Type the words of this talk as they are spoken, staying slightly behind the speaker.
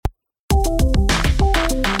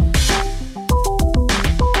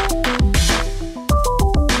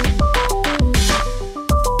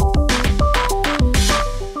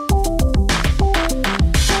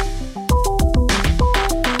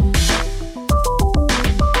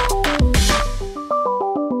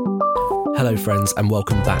Hello friends, and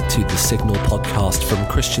welcome back to the Signal podcast from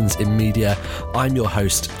Christians in Media. I'm your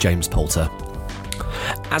host, James Poulter.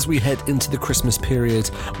 As we head into the Christmas period,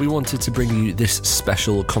 we wanted to bring you this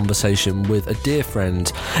special conversation with a dear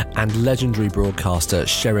friend and legendary broadcaster,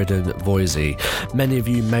 Sheridan Voysey. Many of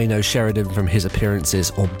you may know Sheridan from his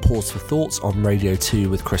appearances on Pause for Thoughts on Radio 2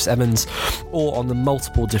 with Chris Evans, or on the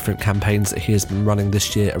multiple different campaigns that he has been running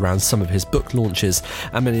this year around some of his book launches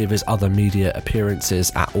and many of his other media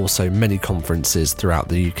appearances at also many conferences throughout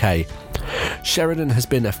the UK. Sheridan has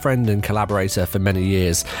been a friend and collaborator for many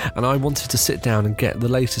years, and I wanted to sit down and get the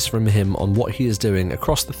latest from him on what he is doing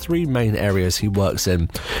across the three main areas he works in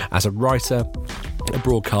as a writer, a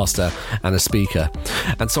broadcaster and a speaker.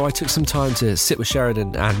 And so I took some time to sit with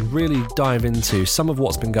Sheridan and really dive into some of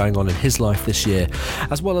what's been going on in his life this year,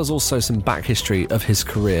 as well as also some back history of his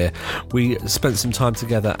career. We spent some time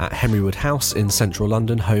together at Henrywood House in central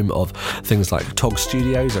London, home of things like Tog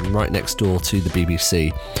Studios and right next door to the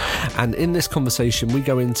BBC. And in this conversation we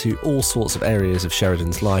go into all sorts of areas of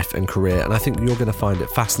Sheridan's life and career, and I think you're going to find it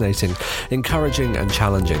fascinating, encouraging and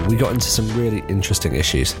challenging. We got into some really interesting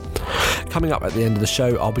issues. Coming up at the end of the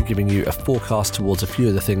show, I'll be giving you a forecast towards a few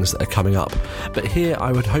of the things that are coming up. But here,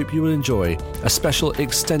 I would hope you will enjoy a special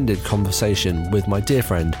extended conversation with my dear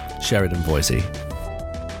friend, Sheridan Voysey.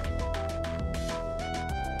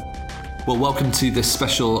 Well, welcome to this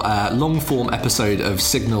special long-form episode of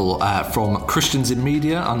Signal from Christians in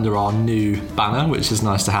Media under our new banner, which is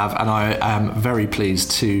nice to have. And I am very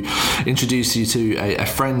pleased to introduce you to a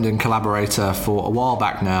friend and collaborator for a while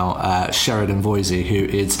back now, Sheridan Voysey, who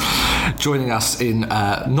is joining us in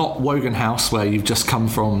not Wogan House, where you've just come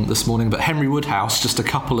from this morning, but Henrywood House, just a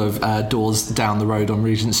couple of doors down the road on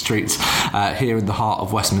Regent Street here in the heart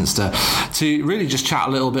of Westminster, to really just chat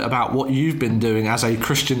a little bit about what you've been doing as a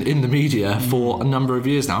Christian in the media for a number of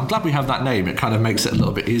years now. I'm glad we have that name. It kind of makes it a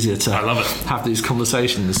little bit easier to have these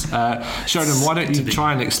conversations. Sheridan, why don't you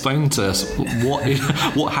try and explain to us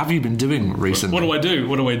what have you been doing recently? What do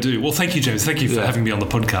I do? Well, thank you, James. Thank you for having me on the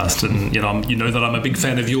podcast. And you know that I'm a big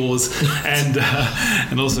fan of yours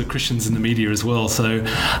and also Christians in the Media as well. So,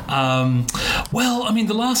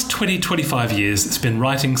 the last 25 years, it's been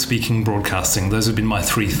writing, speaking, broadcasting. Those have been my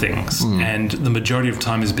three things. And the majority of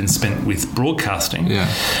time has been spent with broadcasting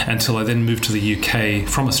until I then moved to the UK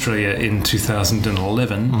from Australia in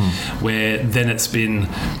 2011, where then it's been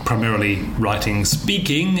primarily writing,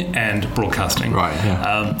 speaking, and broadcasting. Right.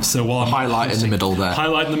 Yeah. So while I'm highlight in the middle there.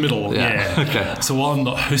 Highlight in the middle. Yeah. Okay. So while I'm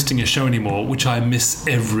not hosting a show anymore, which I miss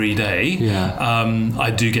every day, I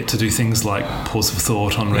do get to do things like Pause for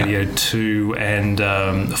Thought on Radio 2, and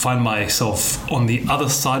find myself on the other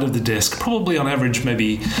side of the desk, probably on average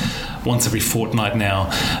maybe once every fortnight now,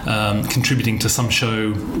 contributing to some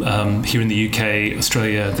show here in the UK,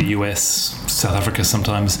 Australia, the US, South Africa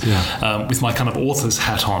sometimes, with my kind of author's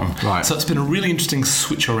hat on. Right. So it's been a really interesting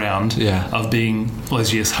switch around of being all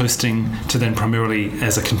those years hosting to then primarily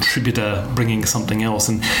as a contributor bringing something else.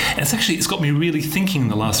 And it's got me really thinking in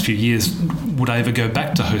the last few years, would I ever go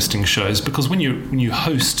back to hosting shows? Because when you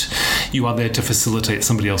host, you are there to facilitate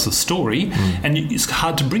somebody else's story, and it's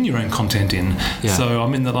hard to bring your own content in. So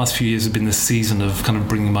I'm in the last few years have been this season of kind of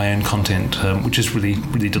bringing my own content, which is really,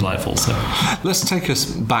 really delightful. So let's take us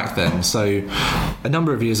back then. So a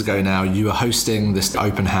number of years ago now, you were hosting this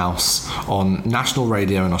open house on national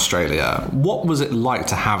radio in Australia. What was it like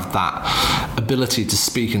to have that ability to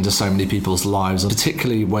speak into so many people's lives,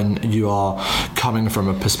 particularly when you are coming from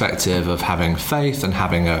a perspective of having faith and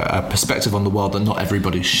having a perspective on the world that not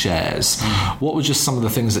everybody shares? What were just some of the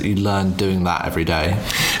things that you learned doing that every day?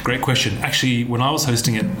 Great question. Actually, when I was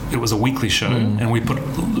hosting it, it was a weekly show, and we put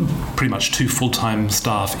pretty much 2 full-time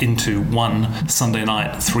staff into one Sunday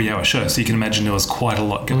night 3-hour show. So you can imagine there was quite a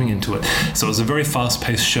lot going into it. So it was a very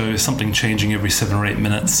fast-paced show, something changing every 7 or 8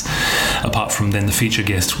 minutes, apart from then the feature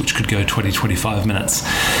guest, which could go 20-25 minutes.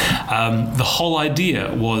 The whole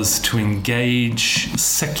idea was to engage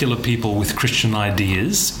secular people with Christian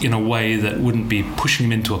ideas in a way that wouldn't be pushing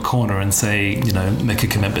them into a corner and say, make a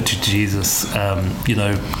commitment to Jesus,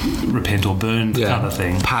 repent or burn kind of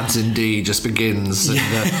thing. Pads in D just begins, and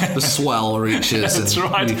the swell reaches, That's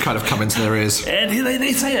and right. you kind of come into their ears. And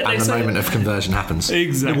they say it. And the moment of conversion happens.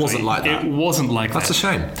 Exactly. It wasn't like that. It wasn't like That's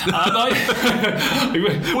that. That's a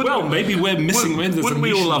shame. Well, maybe we're missing. Wouldn't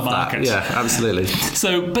we all love that? Yeah, absolutely.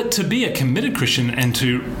 So, but to be a committed Christian and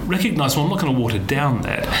to recognise, well, I'm not going to water down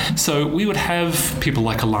that. So we would have people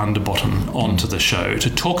like Alain de Botton onto the show to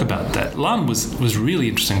talk about that. Alain was really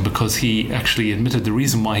interesting because he actually admitted the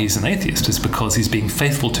reason why he's an atheist is because he's being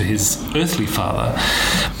faithful to to his earthly father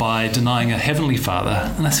by denying a heavenly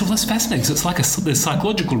father. And I said, well, that's fascinating. So it's like there's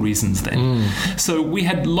psychological reasons then. So we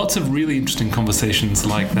had lots of really interesting conversations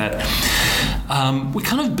like that. We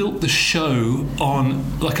kind of built the show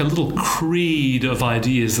on like a little creed of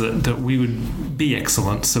ideas that we would be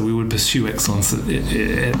excellent, so we would pursue excellence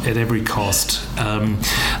at every cost,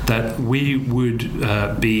 that we would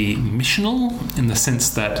be missional in the sense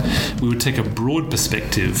that we would take a broad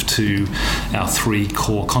perspective to our three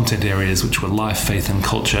core content areas, which were life, faith and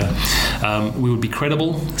culture. We would be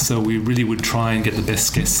credible, so we really would try and get the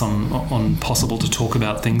best guests on possible to talk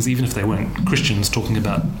about things, even if they weren't Christians, talking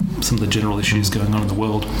about some of the general issues going on in the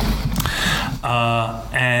world.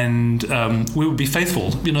 And we would be faithful.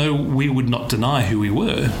 We would not deny who we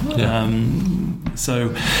were.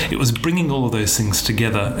 So it was bringing all of those things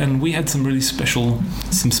together, and we had some really special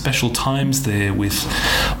times there with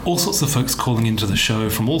all sorts of folks calling into the show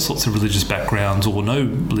from all sorts of religious backgrounds or no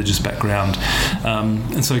religious background,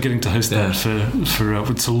 and so getting to host that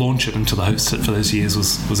to launch it and to host it for those years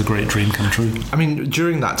was a great dream come true. I mean,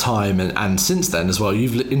 during that time and since then as well,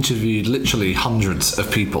 you've interviewed literally hundreds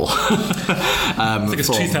of people. I think it's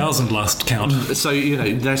 2,000 last count. So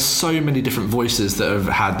there's so many different voices that have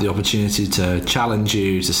had the opportunity to challenge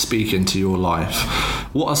you, to speak into your life.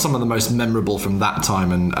 What are some of the most memorable from that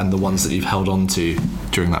time and the ones that you've held on to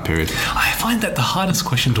during that period? I find that the hardest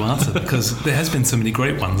question to answer because there has been so many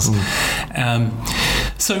great ones.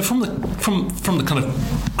 So from the kind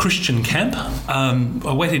of Christian camp,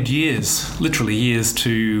 I waited literally years,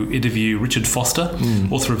 to interview Richard Foster,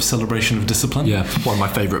 author of Celebration of Discipline. Yeah, one of my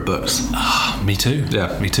favourite books. Me too.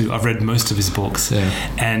 Yeah, me too. I've read most of his books. Yeah.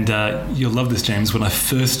 And you'll love this, James. When I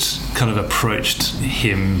first kind of approached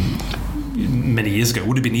him many years ago,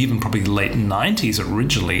 would have been even probably late 90s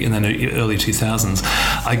originally, and then early 2000s,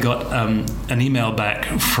 I got an email back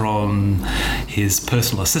from his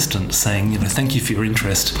personal assistant saying, thank you for your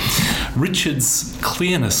interest. Richard's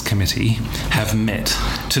clearness committee have met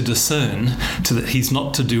to discern that he's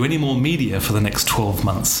not to do any more media for the next 12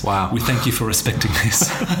 months. Wow. We thank you for respecting this.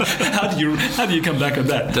 How do you come back on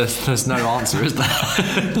that? There's no answer, is there?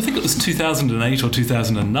 I think it was 2008 or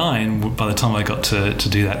 2009 by the time I got to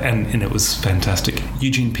do that, and it was fantastic.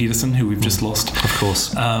 Eugene Peterson, who we've just lost. Of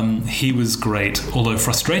course. He was great, although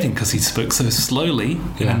frustrating because he spoke so slowly.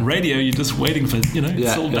 Yeah. And in radio, you're just waiting for,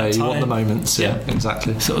 it's all that time. You want the moments. Yeah,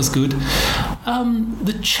 exactly. So it was good.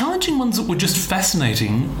 The challenging ones that were just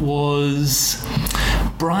fascinating was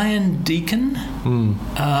Brian Deacon,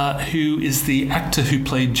 who is the actor who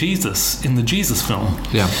played Jesus in the Jesus film.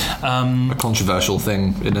 Yeah. A controversial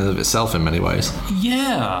thing in and of itself in many ways.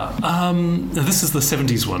 Yeah. This is the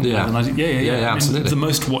 70s one. Yeah. Yeah, absolutely. The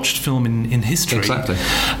most watched film in history. Exactly.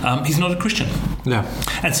 He's not a Christian. Yeah.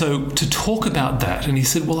 And so to talk about that, and he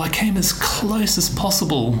said, well, I came as close as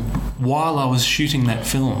possible while I was shooting that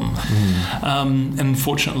film. And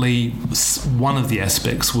unfortunately, one of the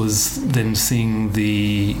aspects was then seeing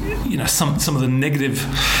the, some of the negative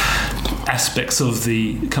aspects of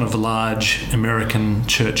the kind of large American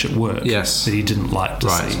church at work. Yes. That he didn't like to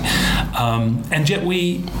see. And yet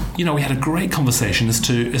we had a great conversation as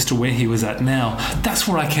to where he was at now. That's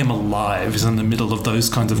where I came alive, is in the middle of those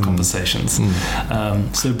kinds of conversations.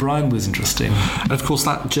 So Brian was interesting. And of course,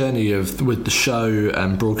 that journey with the show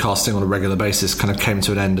and broadcasting on a regular basis kind of came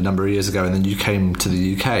to an end a number of years ago, and then you came to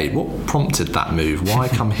the UK. What prompted that move? Why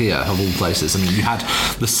come here, of all places? I mean, you had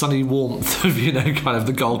the sunny warmth of, kind of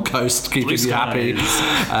the Gold Coast keeping you happy,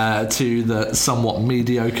 to the somewhat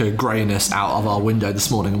mediocre greyness out of our window this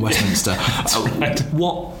morning in Westminster. Right.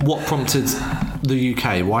 What prompted the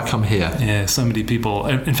UK? Why come here? Yeah, so many people.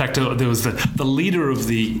 In fact, there was the leader of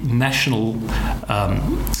the National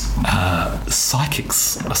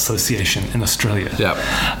Psychics Association in Australia.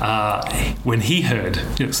 Yeah. When he heard,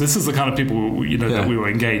 so this is the kind of people that we were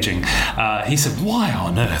engaging. He said, "Why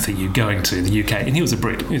on earth are you going to the UK?" And he was a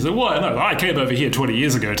Brit. He said, "Why? No, I came over here 20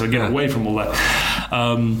 years ago to get away from all that."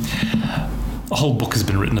 A whole book has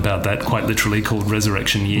been written about that, quite literally, called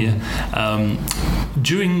Resurrection Year.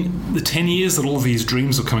 During the 10 years that all of these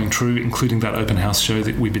dreams were coming true, including that open house show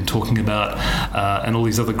that we've been talking about, and all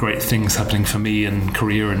these other great things happening for me in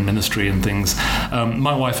career and ministry and things,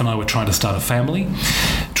 my wife and I were trying to start a family,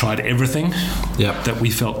 tried everything that we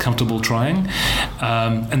felt comfortable trying,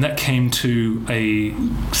 and that came to a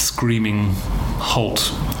screaming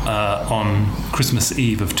halt on Christmas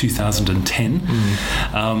Eve of 2010,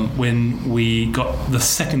 when we got the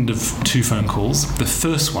second of two phone calls. The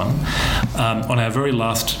first one on our very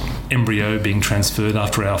last embryo being transferred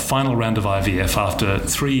after our final round of IVF, after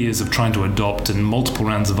 3 years of trying to adopt and multiple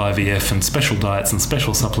rounds of IVF and special diets and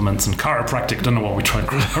special supplements and chiropractic. Don't know what we tried.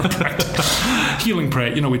 Chiropractic, healing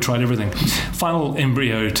prayer. We tried everything. Final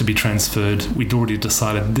embryo to be transferred. We'd already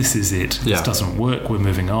decided this is it. This doesn't work. We're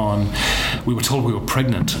moving on. We were told we were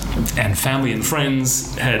pregnant, and family and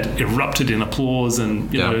friends had erupted in applause, and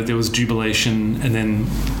there was jubilation. And then,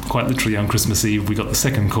 quite literally on Christmas Eve, we got the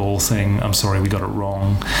second call saying, "I'm sorry, we got it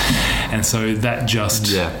wrong." And so that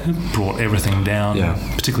just brought everything down,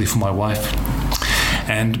 particularly for my wife.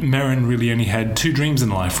 And Marin really only had two dreams in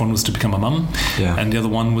life. One was to become a mum, and the other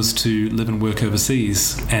one was to live and work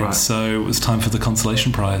overseas. And so it was time for the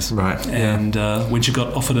consolation prize. Right. And when she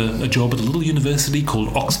got offered a job at a little university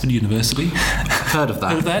called Oxford University. Heard of that.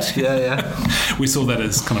 Heard of that? Yeah. We saw that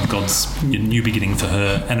as kind of God's new beginning for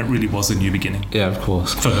her, and it really was a new beginning. Yeah, of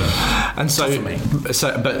course. For her. And so, not for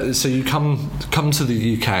me. So you come to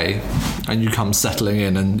the UK, and you come settling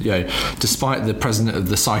in, and despite the president of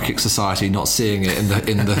the Psychic Society not seeing it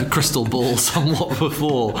in the crystal ball somewhat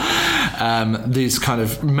before, these kind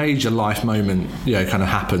of major life moment kind of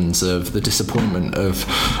happens of the disappointment of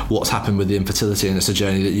what's happened with the infertility, and it's a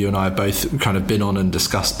journey that you and I have both kind of been on and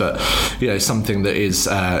discussed, but something that is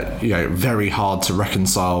very hard to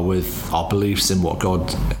reconcile with our beliefs in what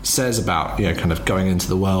God says about kind of going into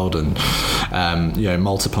the world and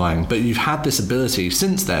multiplying. But you've had this ability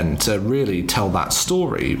since then to really tell that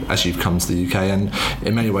story as you've come to the UK, and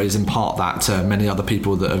in many ways impart that to many other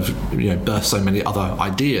people that have birthed so many other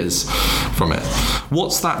ideas from it.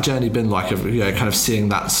 What's that journey been like of kind of seeing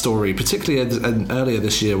that story, particularly earlier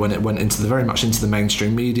this year when it went very much into the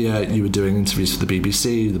mainstream media? You were doing interviews for the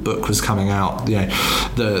BBC, the book was coming out,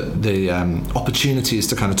 the opportunities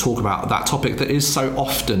to kind of talk about that topic that is so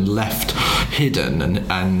often left hidden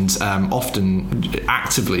and often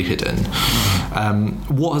actively hidden.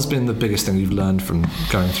 What has been the biggest thing you've learned from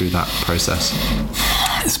going through that process?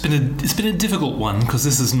 It's been a difficult one, because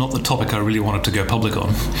this is not the topic I really wanted to go public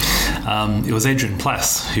on. It was Adrian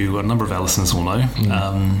Plass, who a number of our listeners will know,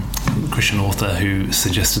 Christian author, who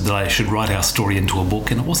suggested that I should write our story into a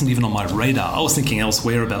book, and it wasn't even on my radar. I was thinking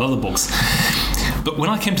elsewhere about other books. But when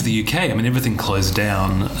I came to the UK, everything closed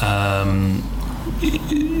down.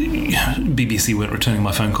 BBC weren't returning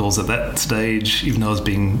my phone calls at that stage, even though I was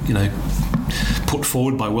being, put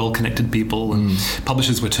forward by well-connected people, and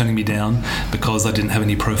publishers were turning me down because I didn't have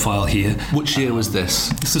any profile here. Which year was this?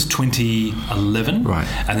 This was 2011, right?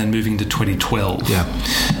 And then moving to 2012. Yeah.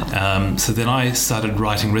 So then I started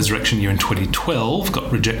writing Resurrection Year in 2012.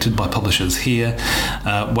 Got rejected by publishers here.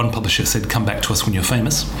 One publisher said, "Come back to us when you're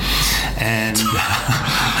famous," and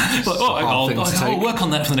I'll work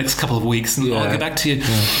on that for the next couple of weeks, and I'll get back to you.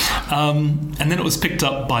 Yeah. And then it was picked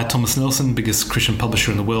up by Thomas Nelson, biggest Christian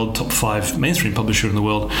publisher in the world, top 5 mainstream publisher in the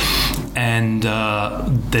world, and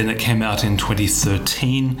then it came out in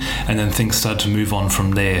 2013, and then things started to move on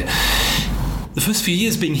from there. The first few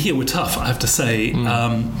years being here were tough, I have to say.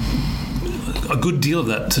 A good deal of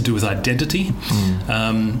that to do with identity.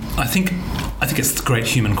 I think it's the great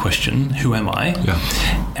human question, who am I? Yeah.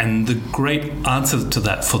 And the great answer to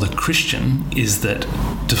that for the Christian is that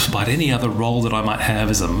despite any other role that I might have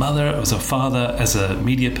as a mother, as a father, as a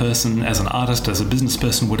media person, as an artist, as a business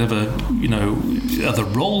person, whatever, other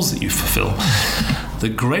roles that you fulfill, the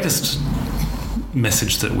greatest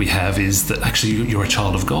message that we have is that actually you're a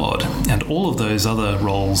child of God, and all of those other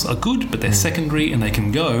roles are good, but they're secondary, and they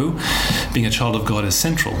can go. Being a child of God is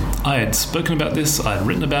central. I had spoken about this, I had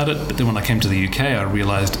written about it, but then when I came to the UK, I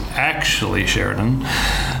realised, actually, Sheridan,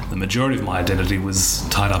 the majority of my identity was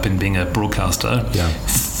tied up in being a broadcaster,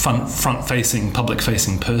 front-facing,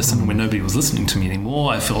 public-facing person. When nobody was listening to me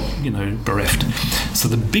anymore, I felt, bereft. So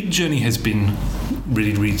the big journey has been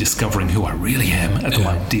really rediscovering who I really am at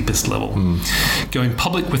my deepest level. Going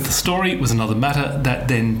public with the story was another matter. That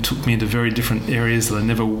then took me into very different areas that I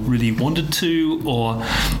never really wanted to, or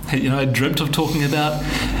I dreamt of talking about.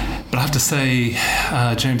 But I have to say,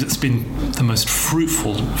 James, it's been the most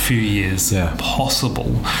fruitful few years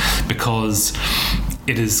possible, because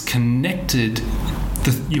it is connected.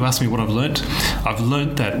 You asked me what I've learnt. I've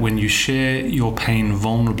learnt that when you share your pain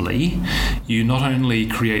vulnerably, you not only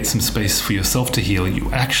create some space for yourself to heal, you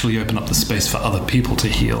actually open up the space for other people to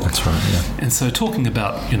heal. That's right, yeah. And so talking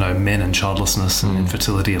about, men and childlessness and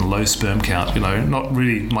infertility and low sperm count, not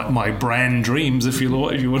really my brand dreams, if you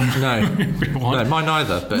want. No, no, mine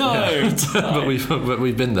either. But no, but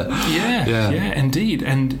we've been there. Yeah, indeed.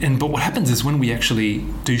 And but what happens is when we actually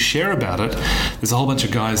do share about it, there's a whole bunch of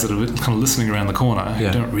guys that are kind of listening around the corner who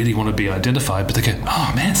don't really want to be identified, but they go,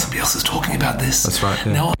 "Oh man, somebody else is talking about this." That's right.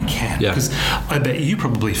 Yeah. Now can. Because I bet you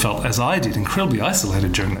probably felt, as I did, incredibly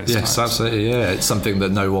isolated during those times. Yes, absolutely. Yeah, it's something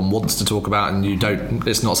that no one wants to talk about, and you don't.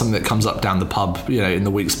 It's not something that comes up down the pub, in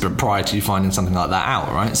the weeks prior to you finding something like that out,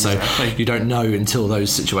 right? So you don't know until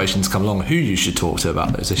those situations come along who you should talk to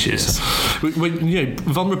about those issues. Yes.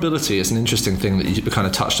 Vulnerability is an interesting thing that you kind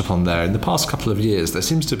of touched upon there. In the past couple of years, there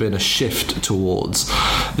seems to have been a shift towards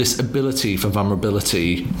this ability for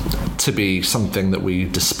vulnerability to be something that we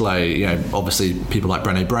display. Obviously people like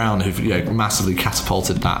Brené Brown who've massively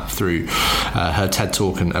catapulted that through her TED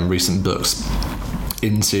Talk and recent books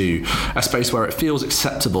into a space where it feels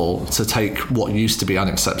acceptable to take what used to be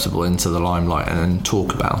unacceptable into the limelight and then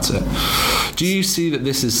talk about it. Do you see that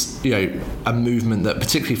this is, a movement that,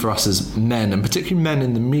 particularly for us as men, and particularly men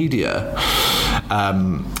in the media,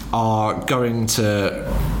 are going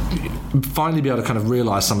to finally be able to kind of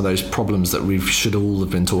realise some of those problems that we should all have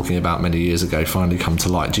been talking about many years ago finally come to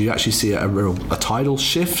light? Do you actually see a tidal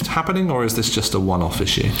shift happening, or is this just a one-off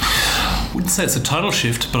issue? I wouldn't say it's a tidal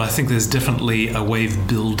shift, but I think there's definitely a wave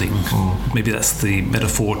building. Maybe that's the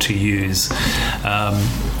metaphor to use.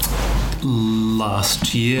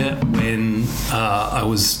 Last year, when I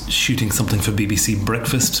was shooting something for BBC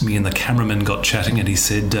Breakfast, me and the cameraman got chatting, and he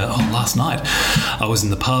said, last night I was in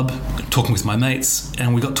the pub talking with my mates,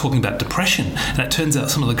 and we got talking about depression, and it turns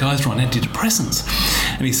out some of the guys were on antidepressants.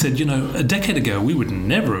 And he said, a decade ago we would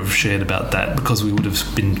never have shared about that because we would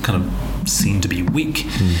have been kind of seen to be weak.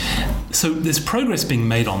 So there's progress being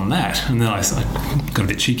made on that. And then I got a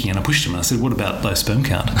bit cheeky and I pushed him and I said, what about low sperm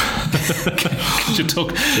count? Could you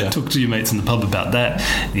talk to your mates in the pub about that?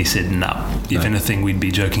 And he said, no. If anything, we'd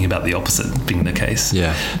be joking about the opposite being the case.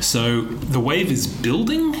 Yeah. So the wave is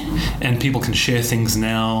building, and people can share things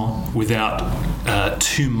now without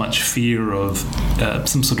too much fear of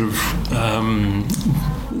some sort of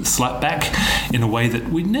slap back in a way that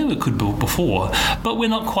we never could build before. But we're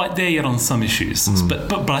not quite there yet on some issues.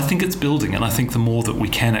 But I think it's building, and I think the more that we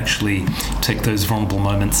can actually take those vulnerable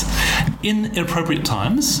moments in appropriate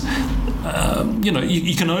times,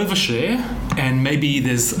 you can overshare, and maybe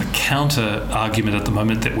there's a counter argument at the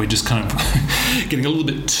moment that we're just kind of getting a little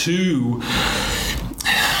bit too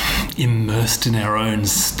immersed in our own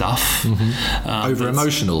stuff. Over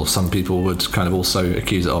emotional, some people would kind of also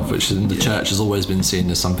accuse it of, which in the church has always been seen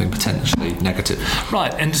as something potentially negative.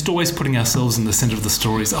 Right, and just always putting ourselves in the centre of the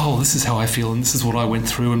stories. Oh, this is how I feel, and this is what I went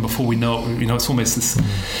through, and before we know it, it's almost this,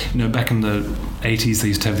 back in the 80s they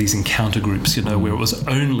used to have these encounter groups, where it was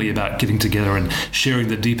only about getting together and sharing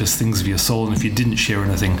the deepest things of your soul, and if you didn't share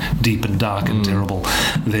anything deep and dark and terrible,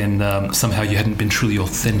 then somehow you hadn't been truly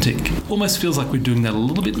authentic. Almost feels like we're doing that a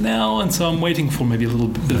little bit now, and so I'm waiting for maybe a little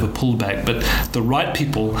bit of a pullback, but the right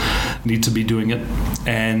people need to be doing it,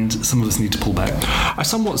 and some of us need to pull back. I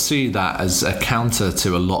somewhat see that as a counter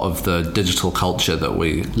to a lot of the digital culture that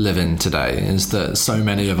we live in today, is that so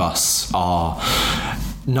many of us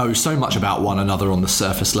know so much about one another on the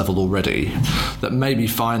surface level already that maybe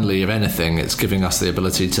finally, if anything, it's giving us the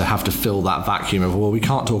ability to have to fill that vacuum of, we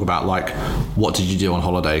can't talk about what did you do on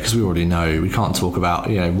holiday, because we already know. We can't talk about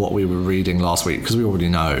what we were reading last week, because we already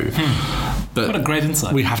know. But what a great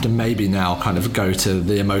insight. We have to maybe now kind of go to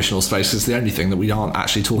the emotional space. It's the only thing that we aren't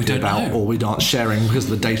actually talking about, or we aren't sharing because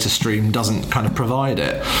the data stream doesn't kind of provide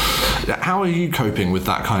it. How are you coping with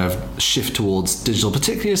that kind of shift towards digital,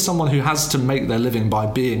 particularly as someone who has to make their living by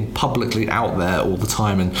being publicly out there all the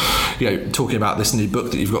time, and talking about this new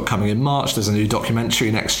book that you've got coming in March, there's a new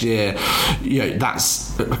documentary next year,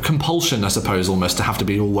 that's a compulsion, I suppose, almost to have to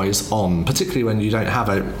be always on, particularly when you don't have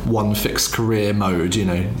a one fixed career mode.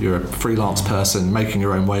 You're a freelance person making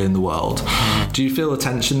your own way in the world. Do you feel a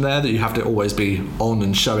tension there that you have to always be on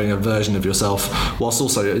and showing a version of yourself, whilst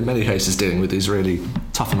also in many cases dealing with these really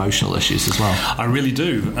tough emotional issues as well? I really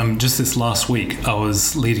do. Just this last week I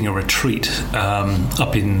was leading a retreat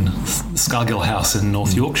up in Scargill House in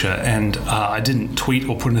North Yorkshire, and I didn't tweet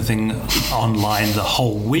or put anything online the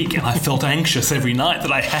whole week, and I felt anxious every night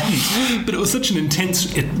that I hadn't. But it was such an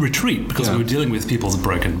intense retreat because we were dealing with people's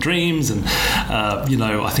broken dreams, and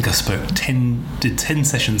I think I did 10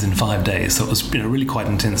 sessions in 5 days, so it was really quite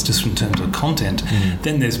intense just in terms of content.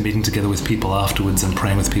 Then there's meeting together with people afterwards and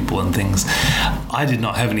praying with people and things. I did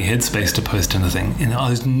not have any headspace to post anything, and I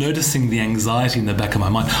was noticing the anxiety in the back of my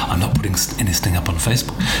mind. I'm not putting anything up on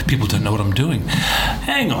Facebook. People don't know what I'm doing.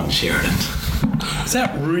 hang on, Sheridan. Is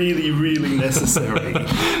that really, really necessary?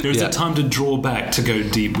 There is a time to draw back, to go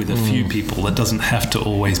deep with a few people. That doesn't have to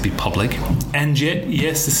always be public. And yet,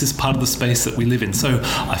 yes, this is part of the space that we live in. So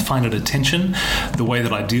I find it a tension. The way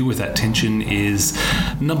that I deal with that tension is,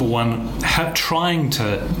 number one, trying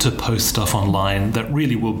to post stuff online that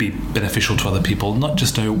really will be beneficial to other people, not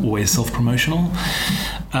just always self-promotional.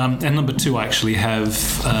 And number two, I actually have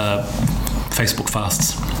Facebook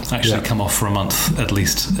fasts. I actually come off for a month, at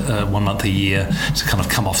least 1 month a year, to kind of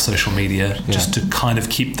come off social media, just to kind of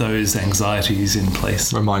keep those anxieties in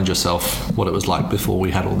place. Remind yourself what it was like before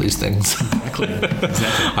we had all these things. Exactly.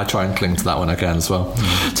 I try and cling to that when I can as well.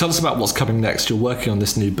 Tell us about what's coming next. You're working on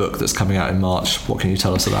this new book that's coming out in March. What can you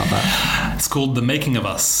tell us about that? It's called The Making of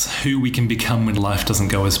Us, Who We Can Become When Life Doesn't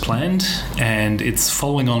Go As Planned, and it's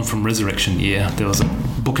following on from Resurrection Year. There was a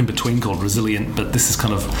book in between called Resilient, but this is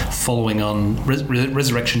kind of following on.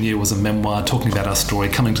 Resurrection Year was a memoir talking about our story,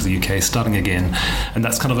 coming to the UK, starting again, and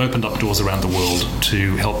that's kind of opened up doors around the world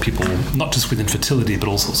to help people, not just with infertility, but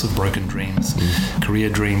all sorts of broken dreams, career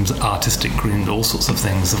dreams, artistic dreams, all sorts of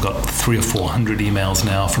things. I've got 300 or 400 emails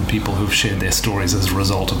now from people who've shared their stories as a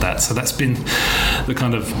result of that. So that's been the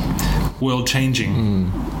kind of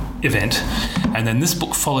world-changing event. And then this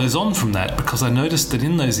book follows on from that, because I noticed that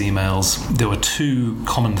in those emails there were two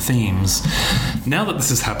common themes. Now that this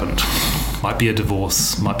has happened, might be a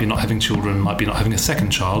divorce, might be not having children, might be not having a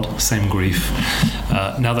second child, same grief.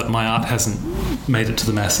 Now that my art hasn't made it to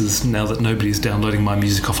the masses, now that nobody's downloading my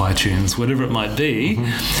music off iTunes, whatever it might be,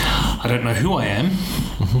 I don't know who I am,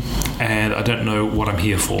 and I don't know what I'm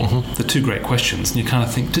here for. The two great questions. And you kind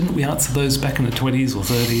of think, didn't we answer those back in the 20s or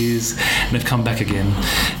 30s? And they've come back again.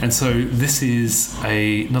 And so this is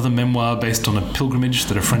another memoir based on a pilgrimage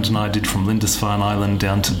that a friend and I did from Lindisfarne Island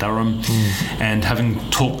down to Durham, and having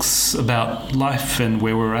talks about life and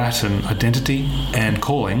where we're at and identity and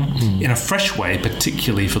calling in a fresh way,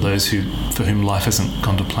 particularly for those for whom life hasn't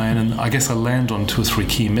gone to plan. And I guess I land on 2 or 3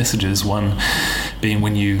 key messages. One being,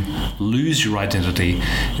 when you lose your identity,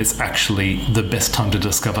 it's actually the best time to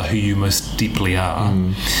discover who you most deeply are.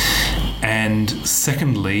 And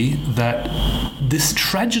secondly, that this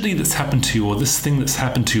tragedy that's happened to you, or this thing that's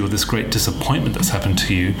happened to you, or this great disappointment that's happened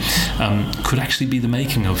to you, could actually be the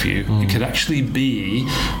making of you. It could actually be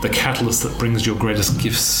the catalyst that brings your greatest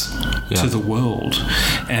gifts to the world.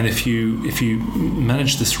 And if you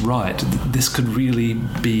manage this right, this could really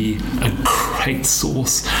be a great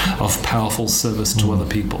source of powerful service to other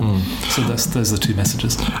people. So those are the two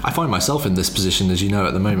messages. I find myself in this position, as you know,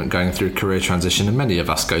 at the moment, going through career transition, and many of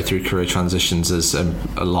us go through career transitions as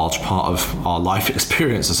a large part of our life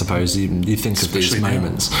experience, I suppose. You think of these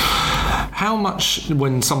moments. How much,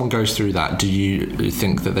 when someone goes through that, do you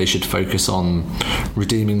think that they should focus on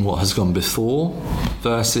redeeming what has gone before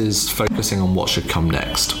versus focusing on what should come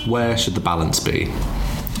next? Where should the balance be?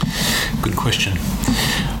 Good question.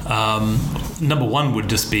 Number one would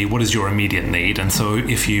just be, what is your immediate need? And so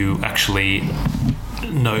if you actually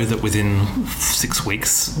know that within 6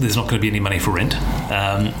 weeks there's not going to be any money for rent,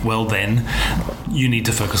 well then you need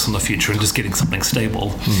to focus on the future and just getting something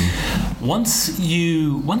stable. Once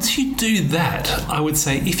you do that, I would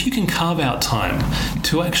say, if you can carve out time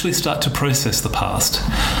to actually start to process the past,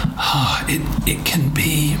 it can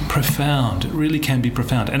be profound. It really can be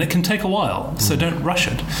profound, and it can take a while, so don't rush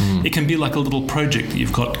it. It can be like a little project that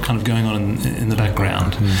you've got kind of going on in the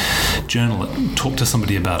background. Journal it, talk to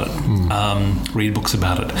somebody about it, read books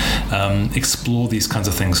about it, explore these kinds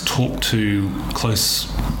of things, talk to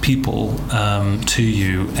close people to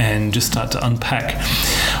you, and just start to unpack,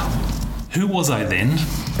 who was I then?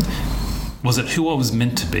 Was it who I was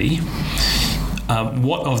meant to be?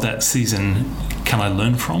 What of that season can I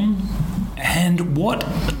learn from? And what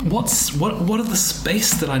of the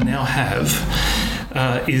space that I now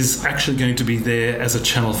have is actually going to be there as a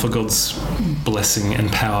channel for God's blessing and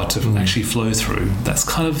power to actually flow through? That's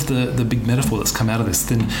kind of the big metaphor that's come out of this.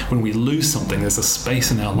 Then when we lose something, there's a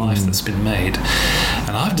space in our life that's been made.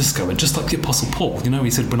 And I've discovered, just like the Apostle Paul, he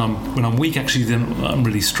said, when I'm weak, actually then I'm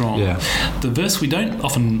really strong. The verse we don't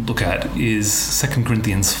often look at is 2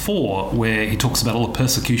 Corinthians 4, where he talks about all the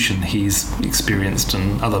persecution he's experienced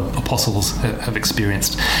and other apostles have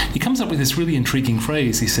experienced. He comes up with this really intriguing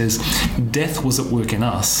phrase. He says, death was at work in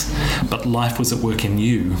us, but life was at work in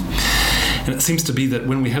you. And it seems to be that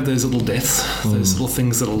when we have those little deaths, those little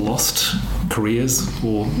things that are lost, careers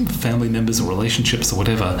or family members or relationships or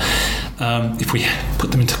whatever, if we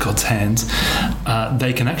put them into God's hands,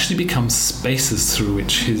 they can actually become spaces through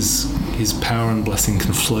which his power and blessing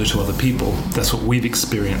can flow to other people. That's what we've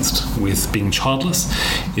experienced with being childless,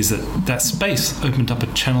 is that space opened up a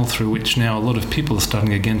channel through which now a lot of people are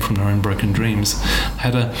starting again from their own broken dreams. I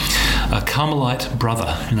had a Carmelite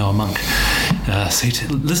brother, a monk,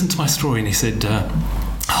 listen to my story, and he said,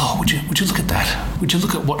 would you look at that? Would you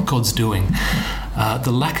look at what God's doing?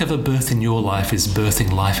 The lack of a birth in your life is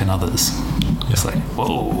birthing life in others. Yeah. It's like,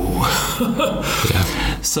 whoa.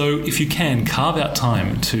 Yeah. So if you can, carve out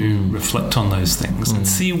time to reflect on those things and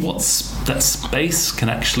see what that space can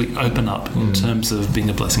actually open up in terms of being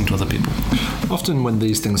a blessing to other people. Often when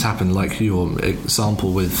these things happen, like your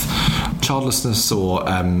example with childlessness or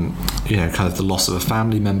kind of the loss of a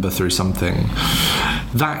family member through something,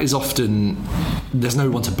 that is often, there's no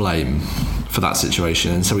one to blame for that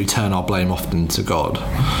situation, and so we turn our blame often to God.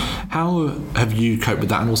 How have you coped with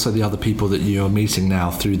that, and also the other people that you are meeting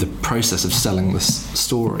now through the process of telling this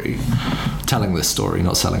story,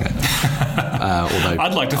 not selling it? Although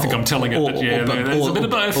I'd like to think I'm telling it, but there's a bit of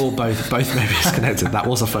both. Or both maybe is connected. That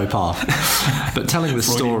was a faux pas. But telling the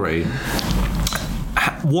story,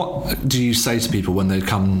 what do you say to people when they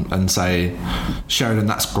come and say, Sheridan,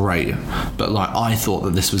 that's great, but I thought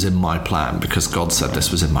that this was in my plan because God said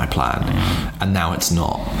this was in my plan, and now it's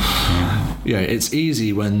not. It's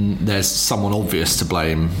easy when there's someone obvious to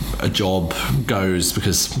blame. A job goes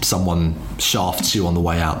because someone shafts you on the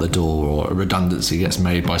way out the door, or a redundancy gets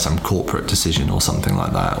made by some corporate decision or something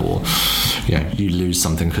like that, or you lose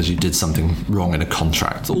something because you did something wrong in a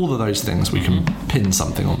contract. All of those things we can pin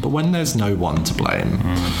something on. But when there's no one to blame,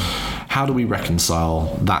 how do we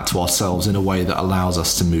reconcile that to ourselves in a way that allows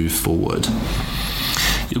us to move forward?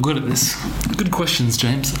 You're good at this. Good questions,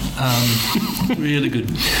 James. Really good.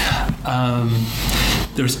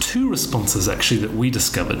 There's two responses, actually, that we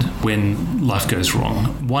discovered when life goes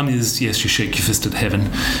wrong. One is, yes, you shake your fist at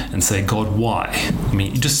heaven and say, God, why? I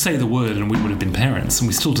mean, you just say the word and we would have been parents, and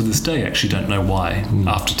we still to this day actually don't know why.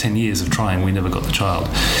 After 10 years of trying, we never got the child.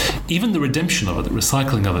 Even the redemption of it, the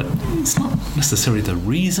recycling of it, it's not necessarily the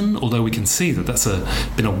reason, although we can see that that's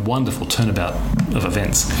been a wonderful turnabout of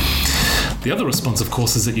events. The other response, of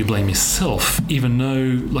course, is that you blame yourself, even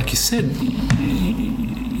though, like you said,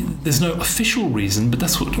 there's no official reason, but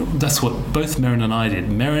that's what both Merrin and I did.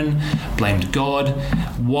 Merrin blamed God.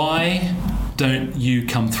 Why don't you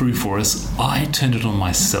come through for us? I turned it on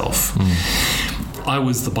myself. I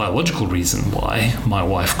was the biological reason why my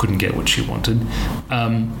wife couldn't get what she wanted.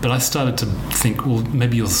 But I started to think, well,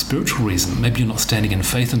 maybe you're the spiritual reason. Maybe you're not standing in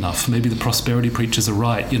faith enough. Maybe the prosperity preachers are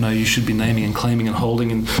right. You should be naming and claiming and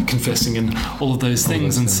holding and confessing and all of those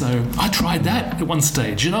things. And so I tried that at one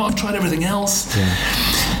stage. I've tried everything else. Yeah.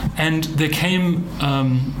 And there came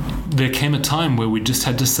a time where we just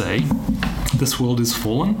had to say, this world is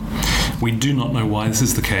fallen. We do not know why this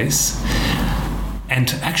is the case. And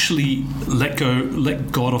to actually let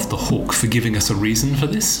God off the hook for giving us a reason for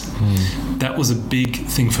this. That was a big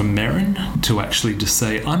thing for Merrin, to actually just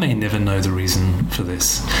say, I may never know the reason for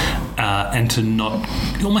this. And to not,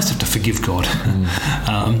 you almost have to forgive God,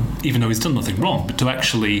 even though he's done nothing wrong, but to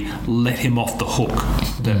actually let him off the hook,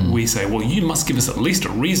 that we say, well, you must give us at least a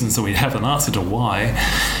reason so we have an answer to why.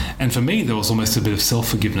 And for me, there was almost a bit of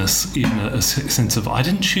self-forgiveness, even a sense of, I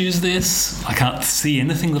didn't choose this. I can't see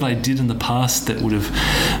anything that I did in the past that would have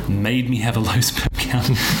made me have a low sperm count.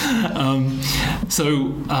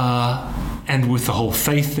 And with the whole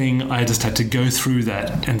faith thing, I just had to go through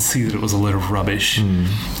that and see that it was a load of rubbish.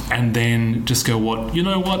 And then just go,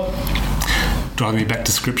 drive me back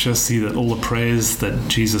to scripture, see that all the prayers that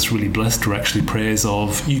Jesus really blessed were actually prayers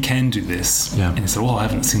of, you can do this. Yeah. And he said, I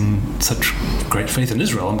haven't seen such great faith in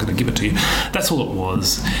Israel, I'm going to give it to you. That's all it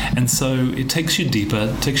was. And so it takes you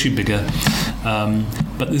deeper, it takes you bigger.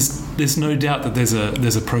 But there's no doubt that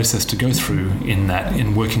there's a process to go through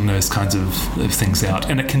in working those kinds of things out.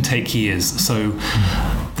 And it can take years. So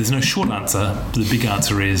there's no short answer. The big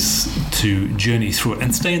answer is to journey through it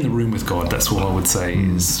and stay in the room with God. That's what I would say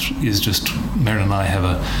is just, Merrin and I have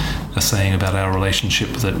a saying about our relationship,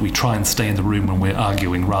 that we try and stay in the room when we're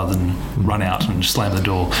arguing rather than run out and slam the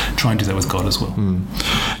door. Try and do that with God as well.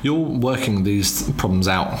 You're working these problems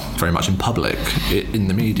out very much in public, in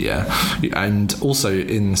the media, and also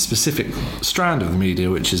in a specific strand of the media,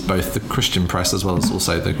 which is both the Christian press as well as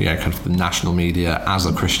also the kind of the national media as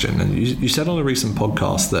a Christian. And you said on a recent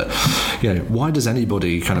podcast that why does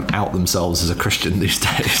anybody kind of out themselves as a Christian these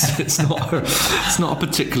days? It's not a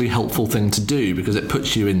particularly helpful thing to do, because it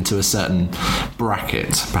puts you into a certain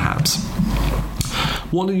bracket, perhaps.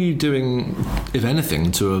 What are you doing, if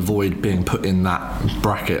anything, to avoid being put in that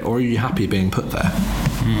bracket, or are you happy being put there?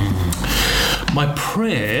 My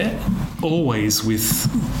prayer, always with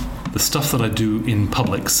the stuff that I do in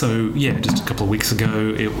public. So yeah, just a couple of weeks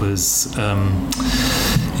ago, it was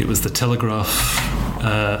the Telegraph.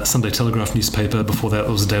 Sunday Telegraph newspaper. Before that, it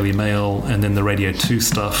was Daily Mail, and then the Radio 2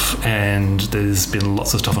 stuff. And there's been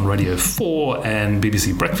lots of stuff on Radio 4 and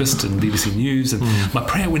BBC Breakfast and BBC News. And my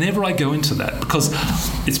prayer, whenever I go into that, because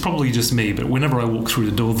it's probably just me, but whenever I walk through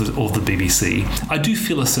the door of the BBC, I do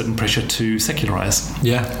feel a certain pressure to secularize.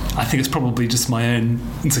 Yeah, I think it's probably just my own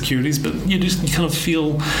insecurities, but you kind of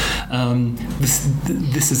feel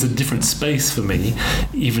this is a different space for me,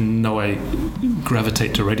 even though I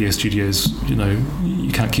gravitate to radio studios.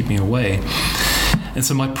 You can't keep me away. And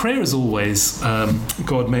so my prayer is always,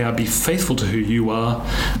 God, may I be faithful to who you are,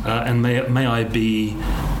 and may I be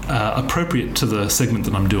appropriate to the segment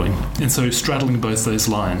that I'm doing. And so straddling both those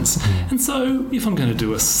lines. And so if I'm going to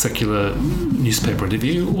do a secular newspaper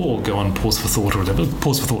interview or go on Pause for Thought or whatever,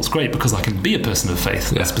 Pause for Thought's great because I can be a person of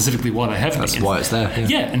faith. Yeah. That's specifically why they have me. That's why it's there.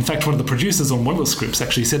 Yeah. In fact, one of the producers on one of the scripts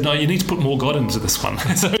actually said, no, you need to put more God into this one.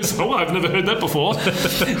 So I've never heard that before.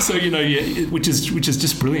 So, which is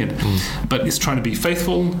just brilliant. But it's trying to be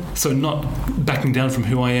faithful, so not backing down from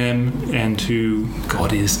who I am and who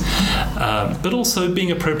God is, but also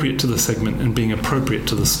being appropriate to the segment and being appropriate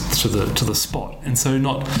to the spot, and so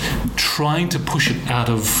not trying to push it out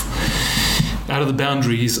of the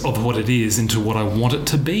boundaries of what it is into what I want it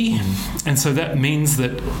to be. And so that means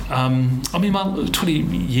that my 20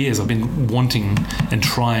 years I've been wanting and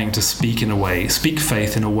trying to speak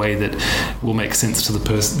faith in a way that will make sense to the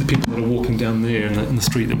people that are walking down there in the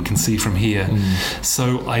street that we can see from here.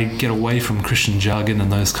 So I get away from Christian jargon and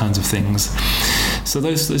those kinds of things. So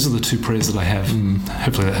those are the two prayers that I have.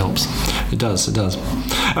 Hopefully that helps. It does.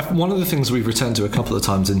 One of the things we've returned to a couple of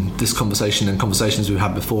times in this conversation and conversations we've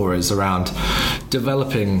had before is around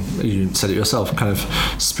developing, you said it yourself, kind of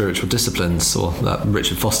spiritual disciplines, or that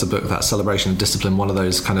Richard Foster book, that Celebration of Discipline, one of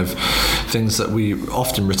those kind of things that we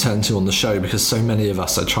often return to on the show because so many of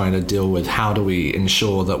us are trying to deal with how do we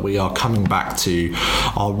ensure that we are coming back to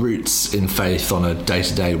our roots in faith on a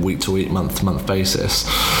day-to-day, week-to-week, month-to-month basis,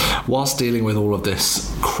 whilst dealing with all of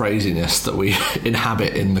this craziness that we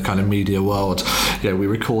inhabit in the kind of media world. We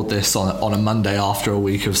record this on a Monday after a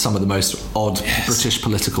week of some of the most odd British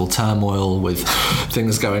political turmoil with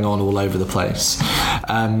things going on all over the place.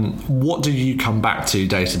 What do you come back to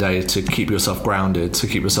day to day to keep yourself grounded, to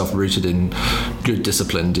keep yourself rooted in good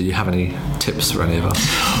discipline? Do you have any tips for any of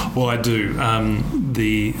us? Well, I do.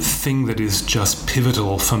 The thing that is just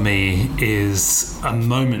pivotal for me is a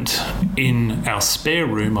moment in our spare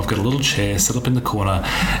room. I've got a little chair set up in the corner.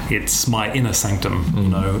 It's my inner sanctum.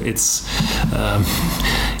 It's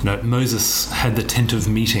Moses had the tent of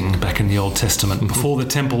meeting back in the Old Testament before the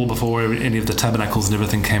temple, before any of the tabernacles and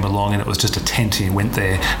everything came along, and it was just a tent. He went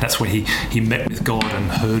there. That's where he met with God and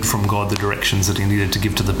heard from God the directions that he needed to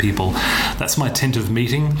give to the people. That's my tent of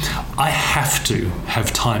meeting. I have to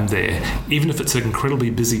have time there, even if it's an incredibly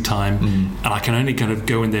busy time, and I can only kind of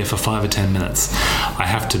go in there for 5 or 10 minutes. I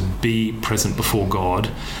have to be present before God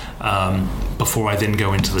before I then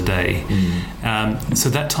go into the day. So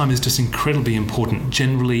that time is just incredibly important.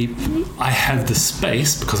 Generally, I have the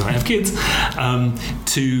space, because I don't have kids,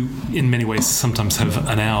 to, in many ways, sometimes have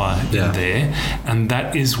an hour in there, and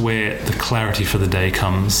that is where the clarity for the day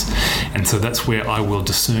comes. And so that's where I will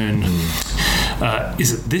discern,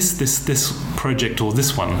 is it this project or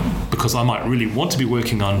this one? Because I might really want to be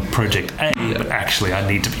working on project A, but actually I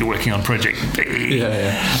need to be working on project B.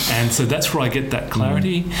 And so that's where I get that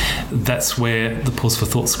clarity. That's where the Pause for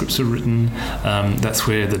Thought scripts are written. That's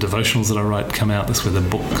where the devotionals that I write come out. That's where the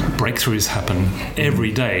book breakthroughs happen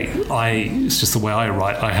every day. It's just the way I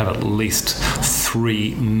write. I have at least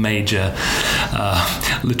 3 major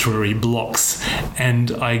literary blocks,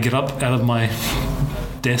 and I get up out of my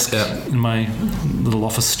desk in my little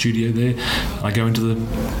office studio there. I go into the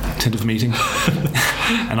tent of meeting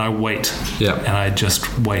and I wait. And I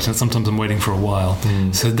just wait. And sometimes I'm waiting for a while.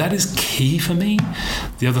 So that is key for me.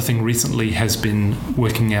 The other thing recently has been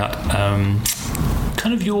working out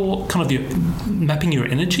kind of your mapping your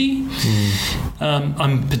energy.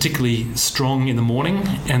 I'm particularly strong in the morning,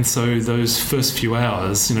 and so those first few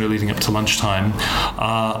hours, leading up to lunchtime,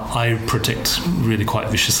 I protect really quite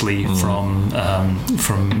viciously from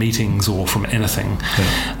meetings or from anything,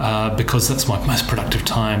 because that's my most productive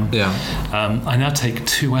time. I now take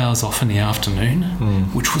 2 hours off in the afternoon,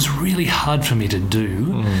 which was really hard for me to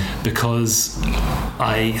do because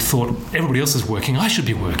I thought everybody else is working, I should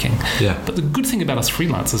be working. But the good thing about us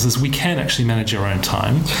freelancers is we can actually manage our own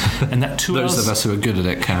time, and that 2 hours... Those of us who are good at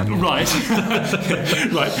it can. Right.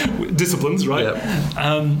 Right. Disciplines, right?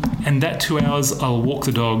 And that 2 hours, I'll walk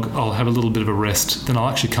the dog, I'll have a little bit of a rest, then I'll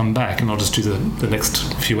actually come back and I'll just do the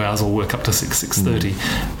next few hours. I'll work up to 6:30,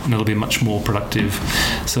 and it'll be much more productive.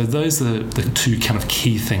 So those are the two kind of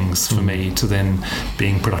key things for me to then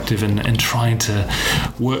being productive and trying to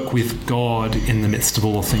work with God in the midst of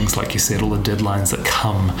all the things, like you said, all the deadlines that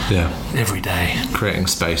come every day. Creating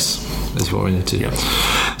space is what we need to.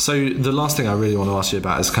 So the last thing I really want to ask you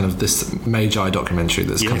about is kind of this Magi documentary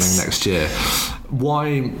that's coming next year.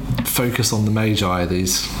 Why focus on the Magi,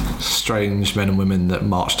 these strange men and women that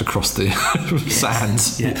marched across the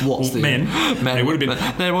sands? What's the men? They would have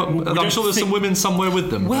been. I'm sure there's some women somewhere with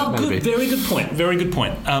them. Well, good, very good point. Very good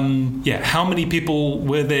point. How many people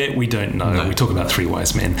were there? We don't know. No. We talk about 3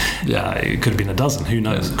 wise men. It could have been a dozen. Who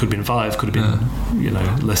knows? It could have been 5. Could have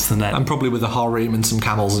been less than that. And probably with a harem and some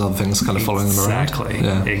camels and other things kind of following them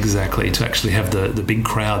around. Exactly. To actually have the big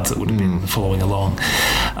crowds that would have been following along.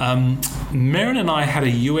 Marin and I had a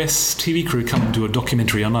US TV crew come and do a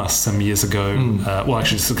documentary on us some years ago.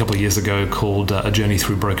 Just a couple of years ago, called A Journey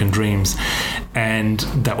Through Broken Dreams, and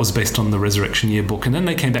that was based on the Resurrection Yearbook. And then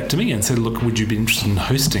they came back to me and said, look, would you be interested in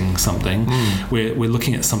hosting something? We're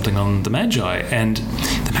looking at something on the Magi, and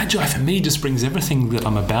the Magi for me just brings everything that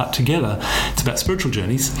I'm about together. It's about spiritual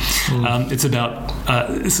journeys. It's about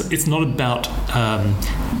it's not about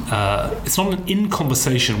it's not an in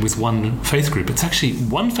conversation with one faith group. It's actually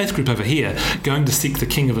one faith group over here going to seek the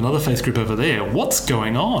king of another faith group over there. What's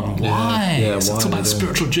going on? Why? So it's about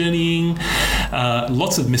spiritual journeying,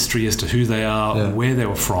 lots of mystery as to who they are, where they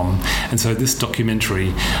were from. And so this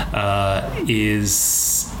documentary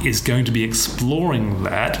is going to be exploring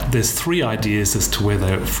that. There's 3 ideas as to where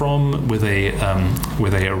they're from. Were they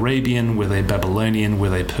Arabian? Were they Babylonian? Were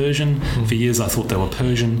they Persian? For years I thought they were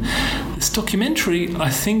Persian. This documentary, I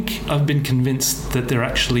think I've been convinced that they're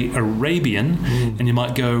actually Arabian. And you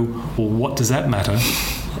might go, well, what does that matter?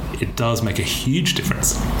 It does make a huge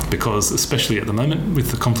difference, because especially at the moment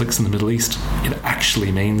with the conflicts in the Middle East, it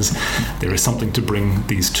actually means there is something to bring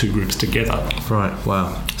these 2 groups together. Right.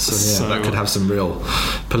 Wow. So that could have some real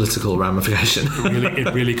political ramification.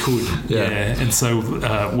 It really could. And so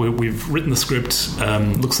we've written the script.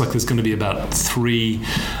 Looks like there's going to be about 3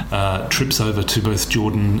 trips over to both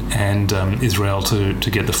Jordan and Israel to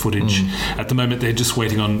get the footage. At the moment, they're just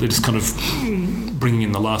waiting on. They're just kind of bringing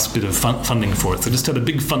in the last bit of funding for it. So just had a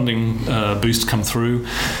big funding boost come through,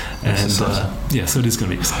 and so it is going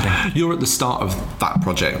to be exciting. You're at the start of that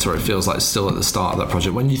project, or it feels like still at the start of that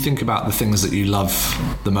project. When you think about the things that you love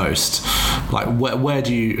the most, like where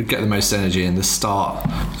do you get the most energy? In the start,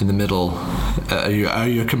 in the middle? Are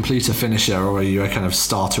you a completer, finisher, or are you a kind of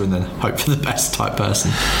starter and then hope for the best type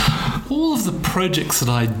person? All of the projects that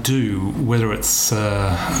I do, whether it's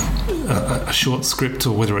a short script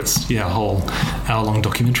or whether it's a whole hour-long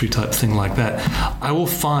documentary type thing like that, I will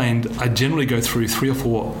find I generally go through 3 or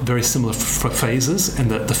 4 very similar phases,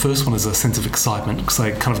 and the first one is a sense of excitement, because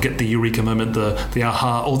I kind of get the eureka moment, the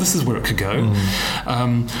aha, this is where it could go.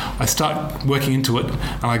 I start working into it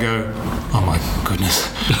and I go, oh my goodness,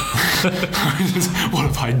 what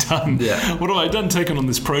have I done? What have I done taken on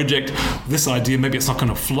this project, this idea? Maybe it's not going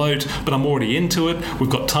to float, but I'm already into it. We've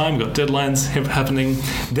got time, we've got deadlines happening.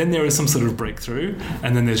 Then there is some sort of breakthrough,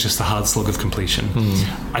 and then there's just the hard slog of completion.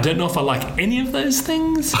 I don't know if I like any of those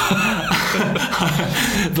things.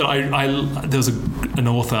 But there was an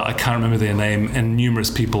author, I can't remember their name, and numerous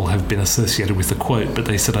people have been associated with the quote, but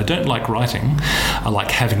they said, I don't like writing, I like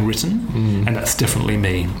having written, and that's definitely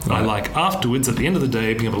me. I like afterwards, at the end of the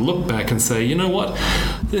day, being able to look back and say, you know what,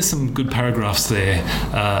 there's some good paragraphs there,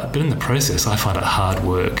 but in the process I find it hard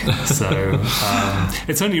work. So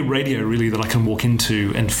it's only radio really that I can walk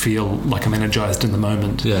into and feel like I'm energized in the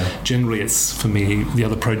moment. Generally it's, for me, the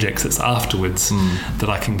other projects, it's afterwards that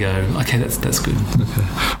I can go, okay, that's good.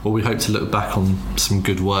 Well, we hope to look back on some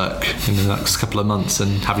good work in the next couple of months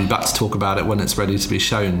and have you back to talk about it when it's ready to be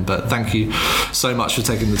shown. But thank you so much for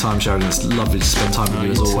taking the time, Sheridan. It's lovely to spend time with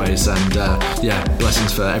you as always, and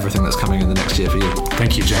blessings for everything that's coming in the next year for you.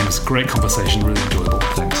 Thank you, James. Great conversation, really enjoyable.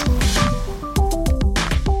 Thanks.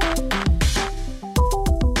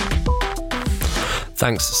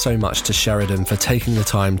 Thanks so much to Sheridan for taking the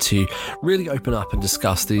time to really open up and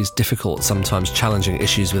discuss these difficult, sometimes challenging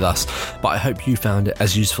issues with us, but I hope you found it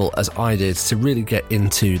as useful as I did to really get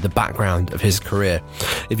into the background of his career.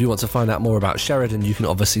 If you want to find out more about Sheridan, you can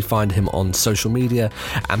obviously find him on social media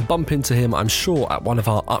and bump into him, I'm sure, at one of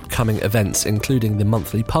our upcoming events, including the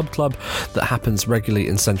monthly pub club that happens regularly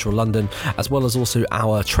in central London, as well as also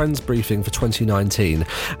our trends briefing for 2019.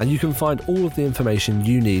 And you can find all of the information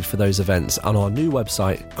you need for those events on our new website,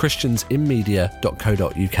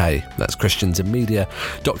 christiansinmedia.co.uk. That's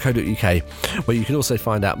christiansinmedia.co.uk, where you can also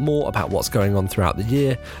find out more about what's going on throughout the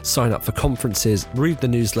year, sign up for conferences, read the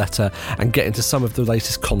newsletter, and get into some of the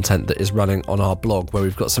latest content that is running on our blog, where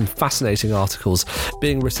we've got some fascinating articles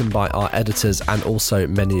being written by our editors and also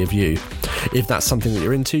many of you. If that's something that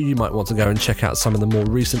you're into, you might want to go and check out some of the more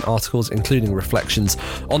recent articles, including reflections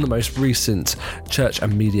on the most recent Church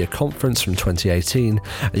and Media Conference from 2018.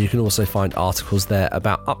 And you can also find articles there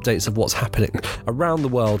about updates of what's happening around the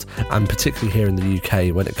world, and particularly here in the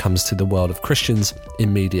UK when it comes to the world of Christians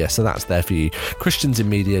in media. So that's there for you,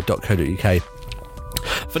 christiansinmedia.co.uk.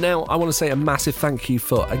 For now, I want to say a massive thank you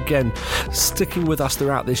for, again, sticking with us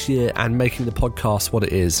throughout this year and making the podcast what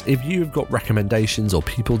it is. If you've got recommendations or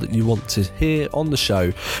people that you want to hear on the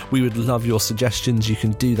show, we would love your suggestions. You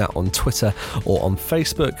can do that on Twitter or on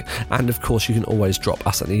Facebook. And of course, you can always drop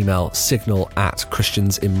us an email,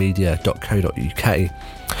 signal@christiansinmedia.co.uk.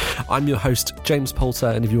 I'm your host, James Poulter,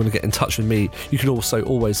 and if you want to get in touch with me, you can also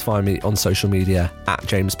always find me on social media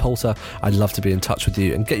 @James Poulter. I'd love to be in touch with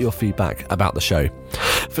you and get your feedback about the show.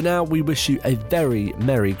 For now, we wish you a very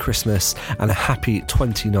Merry Christmas and a happy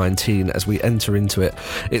 2019 as we enter into it.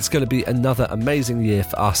 It's going to be another amazing year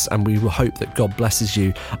for us, and we will hope that God blesses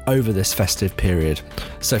you over this festive period.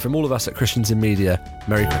 So from all of us at Christians in Media,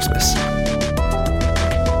 Merry Christmas.